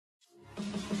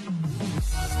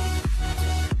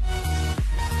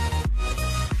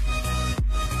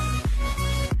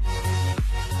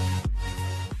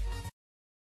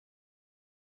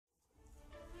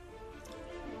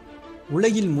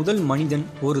உலகில் முதல் மனிதன்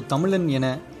ஒரு தமிழன் என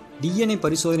DNA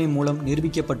பரிசோதனை மூலம்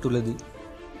நிரூபிக்கப்பட்டுள்ளது.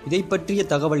 இதை பற்றிய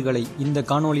தகவல்களை இந்த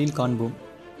காணொளியில் காண்போம்.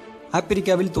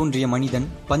 ஆப்பிரிக்காவில் தோன்றிய மனிதன்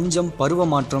பஞ்சம்,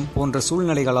 பருவமாற்றம் போன்ற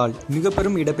சூழ்நிலைகளால் மிக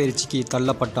பெரும் இடப்பெயர்ச்சிக்கு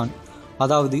தள்ளப்பட்டான்.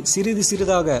 அதாவது சிறிது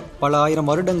சிறிதாக பல ஆயிரம்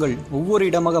வருடங்கள் ஒவ்வொரு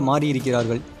இடமாக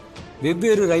மாறியிருக்கிறார்கள்.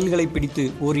 வெவ்வேறு ரயில்களை பிடித்து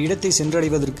ஒரு இடத்தை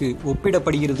சென்றடைவதற்கு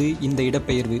ஒப்பிடப்படுகிறது இந்த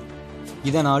இடப்பெயர்வு.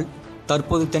 இதனால்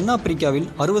தற்போது தென்னாப்பிரிக்காவில்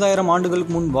 60,000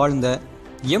 ஆண்டுகளுக்கு முன் வாழ்ந்த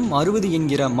M60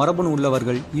 என்கிற மரபணு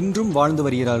உள்ளவர்கள் இன்றும் வாழ்ந்து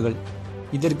வருகிறார்கள்.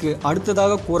 இதற்கு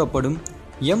அடுத்ததாக கூறப்படும்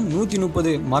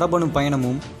M130 மரபணு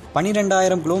பயணமும்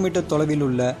 12,000 கிலோமீட்டர் தொலைவில்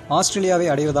உள்ள ஆஸ்திரேலியாவை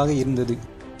அடைவதாக இருந்தது.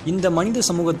 இந்த மனித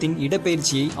சமூகத்தின்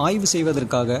இடப்பெயர்ச்சியை ஆய்வு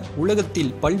செய்வதற்காக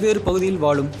உலகத்தில் பல்வேறு பகுதியில்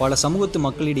வாழும் பல சமூகத்து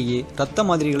மக்களிடையே இரத்த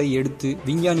மாதிரிகளை எடுத்து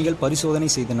விஞ்ஞானிகள் பரிசோதனை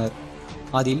செய்தனர்.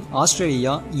 அதில்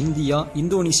ஆஸ்திரேலியா, இந்தியா,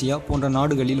 இந்தோனேசியா போன்ற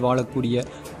நாடுகளில் வாழக்கூடிய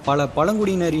பல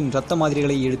பழங்குடியினரின் இரத்த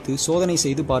மாதிரிகளை எடுத்து சோதனை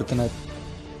செய்து பார்த்தனர்.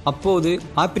 அப்போது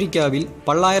ஆப்பிரிக்காவில்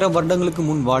பல்லாயிரம் வருடங்களுக்கு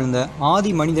முன் வாழ்ந்த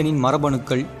ஆதி மனிதனின்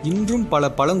மரபணுக்கள் இன்றும் பல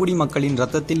பழங்குடி மக்களின்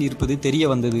இரத்தத்தில் இருப்பது தெரிய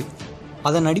வந்தது.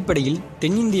 அதன் அடிப்படையில்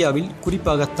தென்னிந்தியாவில்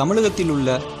குறிப்பாக தமிழகத்தில்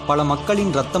உள்ள பல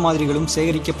மக்களின் இரத்த மாதிரிகளும்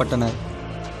சேகரிக்கப்பட்டன.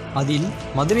 அதில்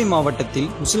மதுரை மாவட்டத்தில்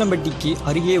உசிலம்பட்டிக்கு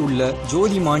அருகே உள்ள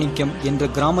ஜோதி மாணிக்கம் என்ற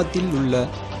கிராமத்தில் உள்ள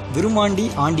விருமாண்டி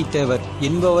ஆண்டித்தேவர்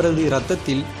என்பவரது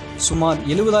இரத்தத்தில் சுமார்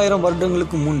 70,000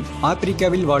 வருடங்களுக்கு முன்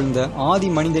ஆப்பிரிக்காவில் வாழ்ந்த ஆதி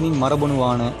மனிதனின்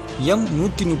மரபணுவான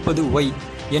M130Y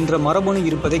என்ற மரபணு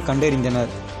இருப்பதை கண்டறிந்தனர்.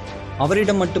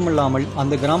 அவரிடம் மட்டுமல்லாமல்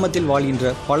அந்த கிராமத்தில்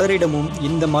வாழ்கின்ற பலரிடமும்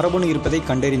இந்த மரபணு இருப்பதை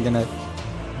கண்டறிந்தனர்.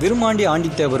 விருமாண்டி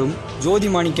ஆண்டித்தேவரும் ஜோதி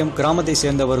மாணிக்கம் கிராமத்தை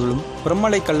சேர்ந்தவர்களும்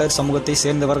பிரம்மலை கள்ளர் சமூகத்தை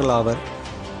சேர்ந்தவர்கள் ஆவர்.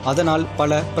 அதனால்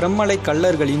பல பிரம்மலை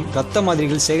கள்ளர்களின் இரத்த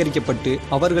மாதிரிகள் சேகரிக்கப்பட்டு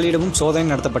அவர்களிடமும் சோதனை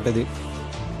நடத்தப்பட்டது.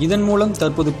 இதன் மூலம்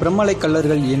தற்போது பிரம்மலை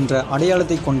கள்ளர்கள் என்ற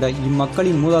அடையாளத்தை கொண்ட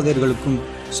இம்மக்களின் மூதாதையர்களுக்கும்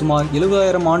சுமார்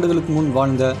 70,000 ஆண்டுகளுக்கு முன்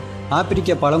வாழ்ந்த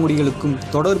ஆப்பிரிக்க பழங்குடிகளுக்கும்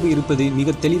தொடர்பு இருப்பது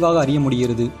மிக தெளிவாக அறிய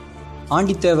முடிகிறது.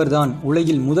 ஆண்டித்தேவர்தான்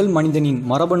உலகில் முதல் மனிதனின்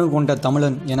மரபணு கொண்ட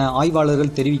தமிழன் என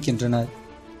ஆய்வாளர்கள் தெரிவிக்கின்றனர்.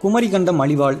 குமரிக்கண்டம்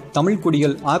அழிவால் தமிழ்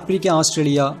குடிகள் ஆப்பிரிக்கா,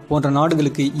 ஆஸ்திரேலியா போன்ற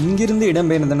நாடுகளுக்கு இங்கிருந்து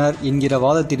இடம்பெயர்ந்தனர் என்கிற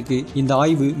வாதத்திற்கு இந்த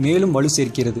ஆய்வு மேலும் வலு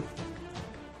சேர்க்கிறது.